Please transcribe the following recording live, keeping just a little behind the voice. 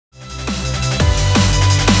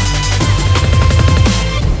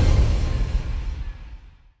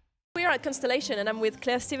at Constellation and I'm with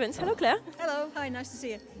Claire Stevens. Hello, Claire. Hello, hi, nice to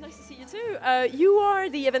see you. Nice to see you too. You are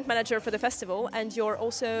the event manager for the festival and you're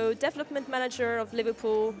also development manager of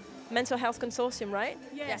Liverpool Mental Health Consortium, right?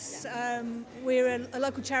 Yes, we're a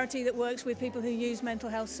local charity that works with people who use mental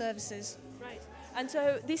health services. Right. And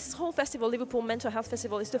so this whole festival, Liverpool Mental Health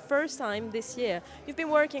Festival, is the first time this year. You've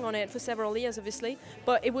been working on it for several years, obviously,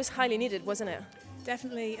 but it was highly needed, wasn't it?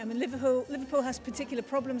 Definitely. I mean, Liverpool has particular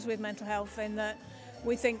problems with mental health in that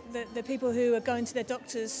we think that the people who are going to their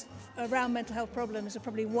doctors around mental health problems are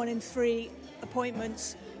probably 1 in 3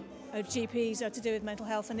 appointments of GPs are to do with mental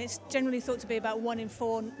health, and it's generally thought to be about 1 in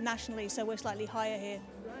 4 nationally, so we're slightly higher here.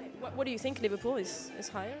 Right. What do you think Liverpool is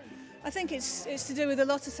higher? I think it's to do with a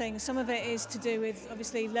lot of things. Some of it is to do with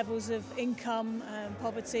obviously levels of income,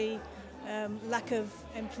 poverty, lack of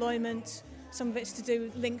employment. Some of it's to do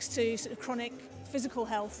with links to sort of chronic physical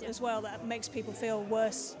health as well that makes people feel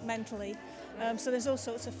worse mentally. So there's all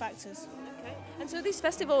sorts of factors. Okay. And so this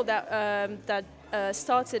festival that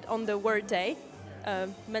started on the World Day,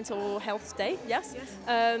 Mental Health Day, yes?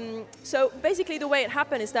 Yes. So basically the way it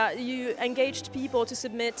happened is that you engaged people to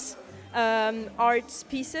submit art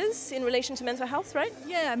pieces in relation to mental health, right?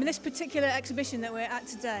 Yeah, I mean this particular exhibition that we're at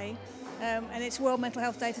today, and it's World Mental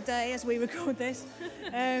Health Day today as we record this.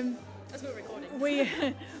 As we're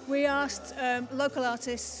recording. We asked local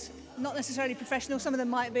artists, not necessarily professional, some of them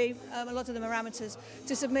might be, a lot of them are amateurs,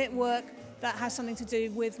 to submit work that has something to do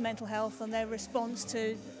with mental health and their response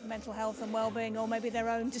to mental health and well-being, or maybe their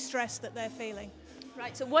own distress that they're feeling.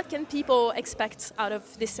 Right, so what can people expect out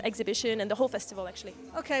of this exhibition and the whole festival actually?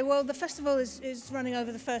 Okay, well the festival is running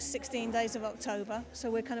over the first 16 days of October, so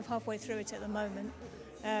we're kind of halfway through it at the moment.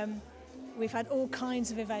 We've had all kinds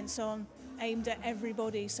of events on aimed at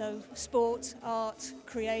everybody, so sport, art,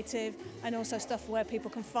 creative, and also stuff where people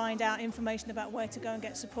can find out information about where to go and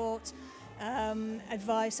get support,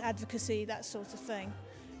 advice, advocacy, that sort of thing.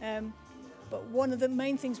 But one of the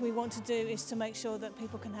main things we want to do is to make sure that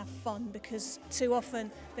people can have fun, because too often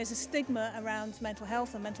there's a stigma around mental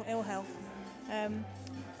health and mental ill health.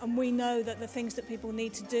 And we know that the things that people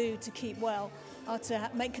need to do to keep well are to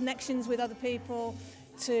make connections with other people,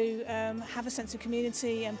 to have a sense of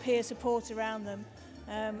community and peer support around them,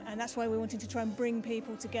 and that's why we're wanting to try and bring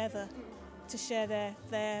people together to share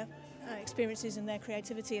their experiences and their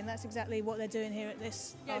creativity, and that's exactly what they're doing here at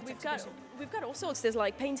this art exhibition. We've got all sorts. There's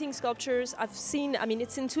like painting, sculptures. I've seen. I mean,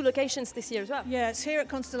 it's in 2 locations this year as well. Yeah, it's here at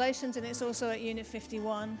Constellations and it's also at Unit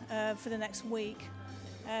 51 for the next week.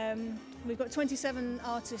 We've got 27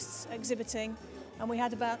 artists exhibiting. And we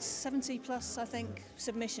had about 70 plus, I think,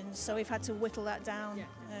 submissions, so we've had to whittle that down. Yeah.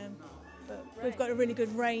 But we've got a really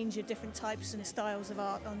good range of different types and styles of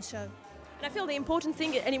art on show. And I feel the important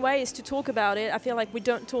thing anyway is to talk about it. I feel like we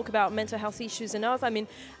don't talk about mental health issues enough. I mean,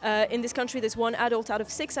 in this country there's 1 adult out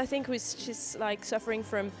of 6, I think, who's like suffering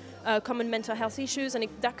from common mental health issues, and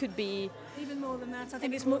that could be... Even more than that. I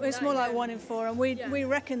think it's more like 1 in 4, and we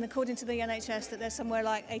reckon, according to the NHS, that there's somewhere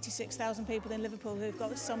like 86,000 people in Liverpool who've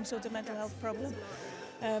got some sort of mental health problem.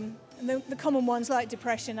 And the common ones like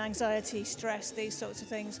depression, anxiety, stress, these sorts of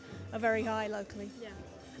things are very high locally. Yeah.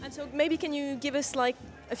 And so maybe can you give us like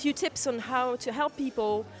a few tips on how to help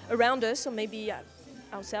people around us, or maybe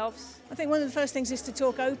ourselves? I think one of the first things is to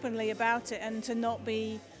talk openly about it and to not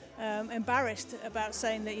be embarrassed about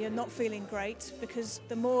saying that you're not feeling great, because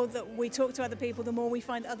the more that we talk to other people, the more we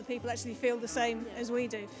find other people actually feel the same as we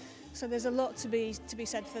do. So there's a lot to be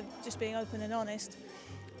said for just being open and honest.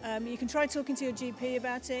 You can try talking to your GP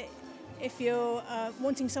about it. If you're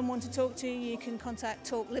wanting someone to talk to, you can contact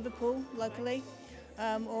Talk Liverpool locally,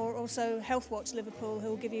 or also Health Watch Liverpool, who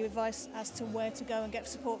will give you advice as to where to go and get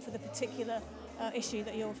support for the particular issue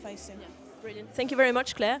that you're facing. Yeah. Brilliant. Thank you very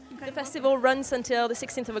much, Claire. The festival runs until the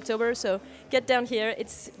 16th of October, so get down here.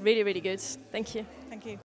 It's really, really good. Thank you.